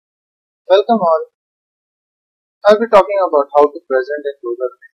Welcome all. I'll be talking about how to present in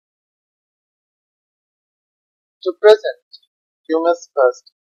Google Meet. To present, you must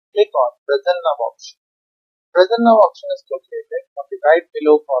first click on Present Now option. Present Now option is located on the right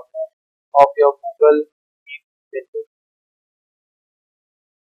below corner of your Google Meet window.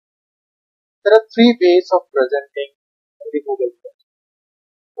 There are three ways of presenting in the Google Meet.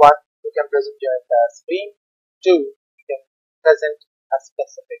 One, you can present your entire screen. Two, you can present a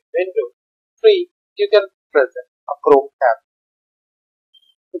specific window. Three, you can present a Chrome tab.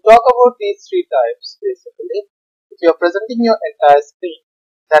 To talk about these three types, basically, if you are presenting your entire screen,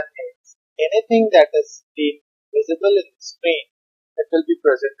 that means anything that is being visible in the screen, it will be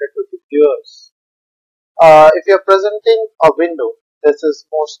presented to the viewers. If you are presenting a window, this is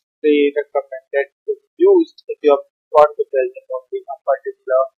mostly recommended to be used if you want to present only a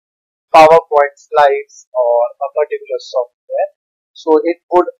particular PowerPoint slides or a particular software. So it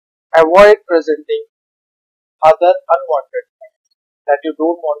would avoid presenting other unwanted things that you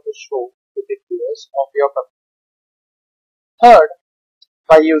don't want to show to the viewers of your company. Third,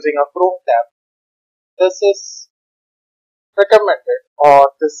 by using a Chrome tab, this is recommended,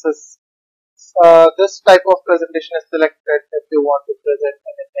 or this type of presentation is selected if you want to present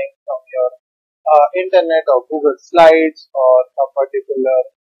anything from your internet or Google Slides or a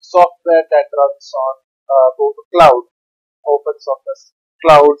particular software that runs on Google Cloud, open source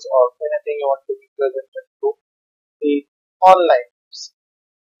clouds, or anything you want to be presented to the online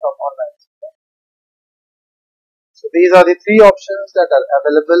from online. So these are the three options that are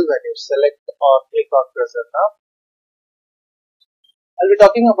available when you select or click on Present Now. I'll be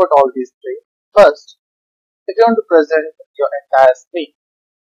talking about all these three. First, if you want to present your entire screen,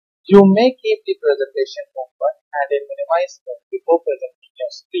 you may keep the presentation open and then minimize them before presenting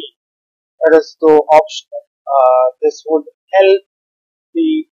your screen. That is though optional. This would help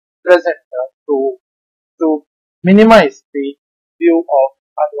the presenter to minimize the view of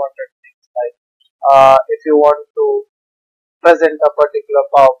unwanted things. Like if you want to present a particular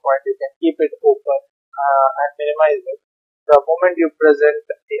PowerPoint, you can keep it open and minimize it. The moment you present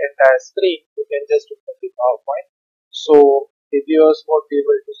the entire screen, you can just open the PowerPoint. So the viewers won't be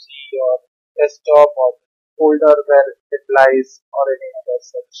able to see your desktop or folder where it lies or any other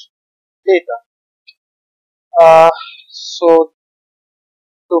such data. So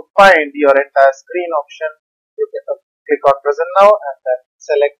to find your entire screen option, you can click on Present Now and then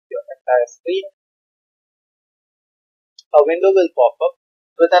select your entire screen. A window will pop up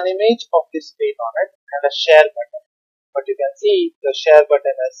with an image of the screen on it and a share button. But you can see the share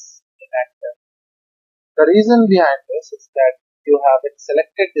button is inactive. The reason behind this is that you haven't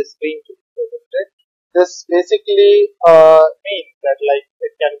selected the screen to be presented. This basically means that like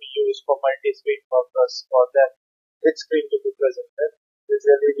it can be used for multi-screen purpose for them which screen to be presented.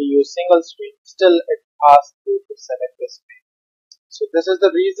 Usually we use single screen, still it asks you to select the screen. So this is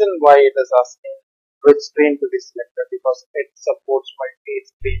the reason why it is asking which screen to be selected, because it supports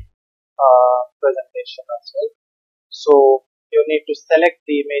multi-screen presentation as well. So you need to select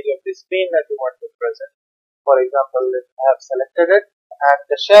the image of the screen that you want to present. For example, if I have selected it and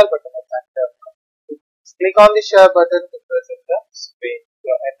the share button is active, click on the share button to present the screen.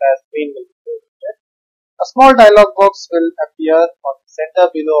 Your entire screen will be presented. A small dialog box will appear on the center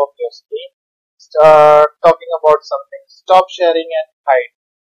below of your screen, talking about something. Stop sharing and hide.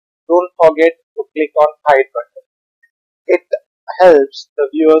 Don't forget to click on hide button. It helps the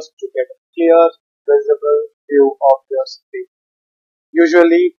viewers to get a clear, visible view of your screen.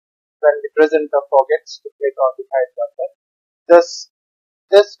 Usually, when the presenter forgets to click on the hide button,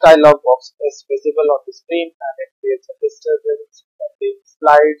 this dialog box is visible on the screen and it creates a disturbance in the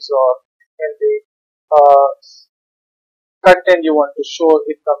slides or in the content you want to show.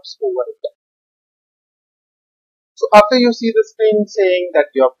 It comes over it. So after you see the screen saying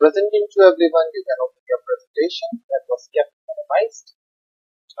that you are presenting to everyone, you can open your presentation that was kept minimized.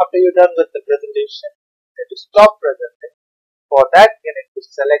 After you're done with the presentation, you need to stop presenting. For that, you need to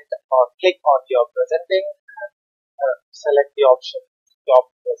select or click on your presenting and select the option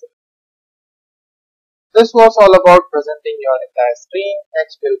stop presenting. This was all about presenting your entire screen.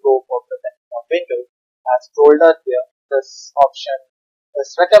 Next, we'll go for presenting a window. As told earlier, this option is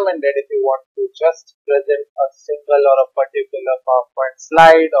recommended if you want to just present a single or a particular PowerPoint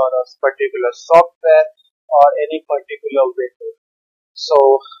slide or a particular software or any particular window. So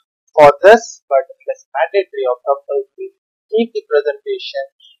for this, but it is mandatory or compulsory, keep the presentation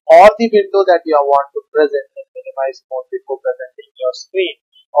or the window that you want to present in minimize mode before presenting your screen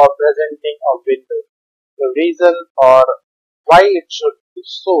or presenting a window. The reason or why it should be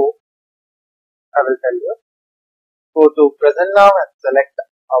so, I will tell you. Go to Present Now and select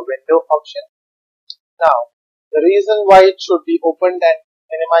a window. window option. Now, the reason why it should be opened and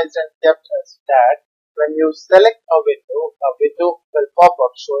minimized and kept is that when you select a window will pop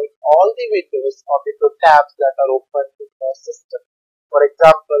up showing all the windows or window tabs that are open in the system. For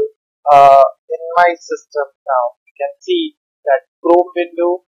example, in my system now, you can see that Chrome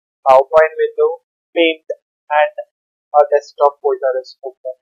window, PowerPoint window, Paint, and a desktop folder is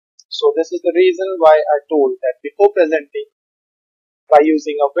open. So this is the reason why I told that before presenting, by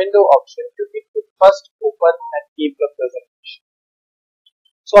using a window option, you need to first open and keep the presentation.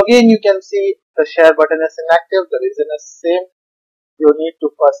 So again, you can see the share button is inactive. The reason is same. You need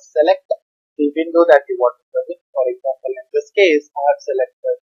to first select the window that you want to present. For example, in this case, I have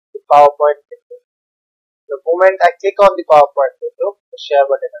selected the PowerPoint window. The moment I click on the PowerPoint window, the share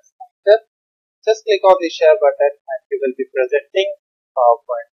button is active. Just click on the share button and you will be presenting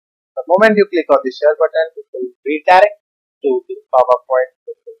PowerPoint. The moment you click on the share button, it will redirect to the PowerPoint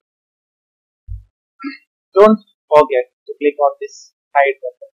window. Don't forget to click on this hide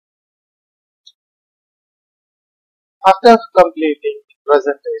button. After completing the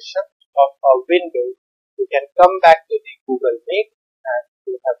presentation of a window, you can come back to the Google Meet and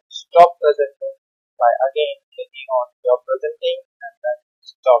you have to stop presenting by again clicking on your presenting and then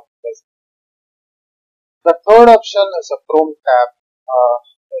stop presenting. The third option is a Chrome tab.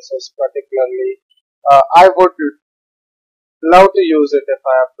 This is particularly, I would love to use it if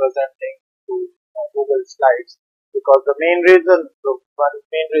I am presenting to Google Slides, because the main reason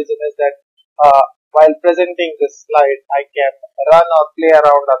is that while presenting this slide, I can run or play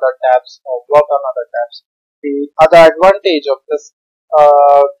around other tabs or work on other tabs. The other advantage of this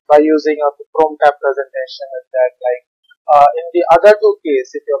by using a Chrome tab presentation is that, like in the other two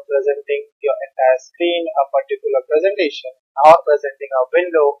cases, if you're presenting your entire screen, a particular presentation, or presenting a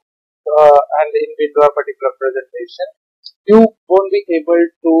window and in window a particular presentation, you won't be able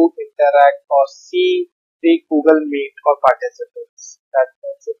to interact or see the Google Meet or participants. That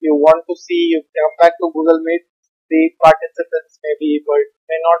means if you want to see, you come back to Google Meet, the participants may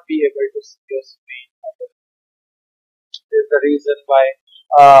not be able to see your screen. This is the reason why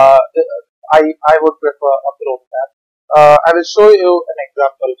I would prefer a Chrome tab. I will show you an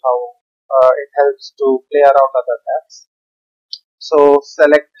example how it helps to play around other tabs. So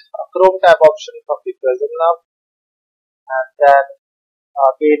select a Chrome tab option from the present now, and then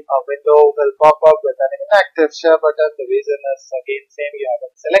again a window will pop up with an inactive share button. The reason is again same, you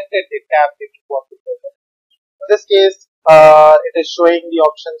haven't selected the tab that you want to present. In this case, it is showing the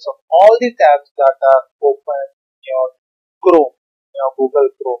options of all the tabs that are open in your Chrome, your Google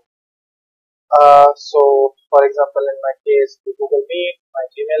Chrome. So for example, in my case, the Google Meet, my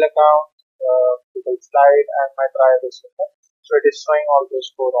Gmail account, Google Slide, and my Drive is open. So it is showing all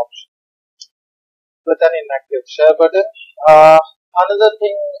those four options with an inactive share button.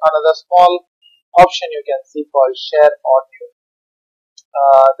 Another small option you can see called share audio.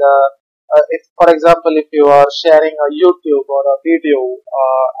 If, for example, if you are sharing a YouTube or a video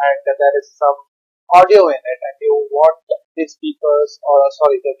and there is some audio in it, and you want the speakers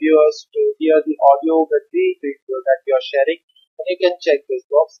the viewers to hear the audio with the video that you are sharing, then you can check this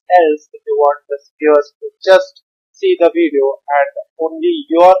box. Else, if you want the viewers to just see the video and only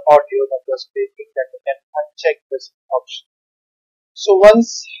your audio that you're speaking, then you can uncheck this option. So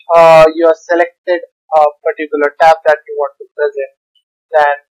once you have selected a particular tab that you want to present,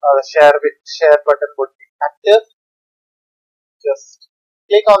 then the share button would be active. Just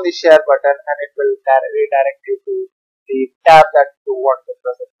click on the share button and it will redirect you to the tab that you want to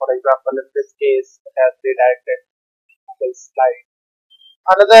present. For example, in this case, it has redirected to the slide.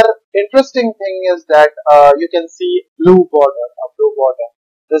 Another interesting thing is that you can see blue border.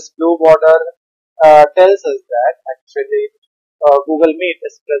 This blue border tells us that actually Google Meet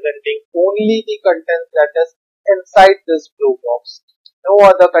is presenting only the content that is inside this blue box. No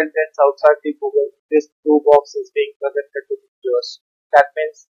other contents outside this blue box is being presented to the viewers. That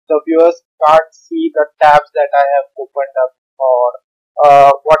means the viewers can't see the tabs that I have opened up, or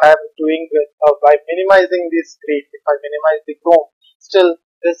what I am doing with by minimizing the screen. If I minimize the Chrome, still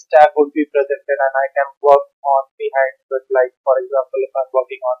this tab would be presented and I can work on behind with, like for example, if I'm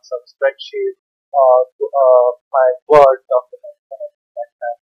working on some spreadsheet or my Word document.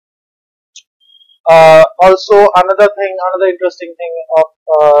 Also, another interesting thing of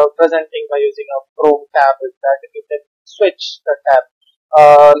presenting by using a Chrome tab is that you can switch the tab.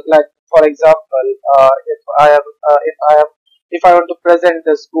 Like for example, if I want to present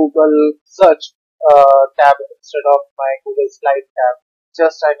this Google search tab instead of my Google slide tab,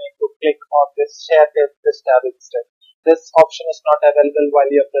 just I need to click on this this tab instead. This option is not available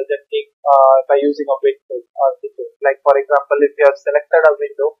while you are presenting by using a window. Like for example, if you have selected a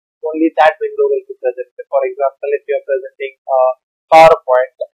window, only that window will be presented. For example, if you are presenting a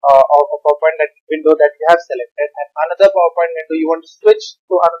PowerPoint or a PowerPoint that window that you have selected and another PowerPoint window you want to switch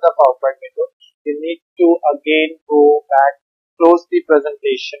to another PowerPoint window, you need to again go back, close the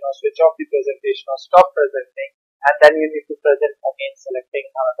presentation or switch off the presentation or stop presenting, and then you need to present again selecting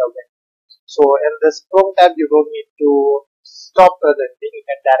another window. So in this Chrome tab, you don't need to stop presenting. You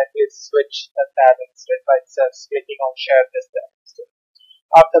can directly switch the tab instead by just clicking on share this tab instead.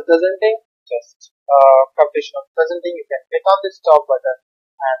 After presenting, just completion of presenting, you can click on the stop button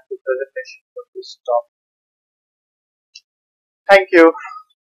and the presentation will be stopped. Thank you.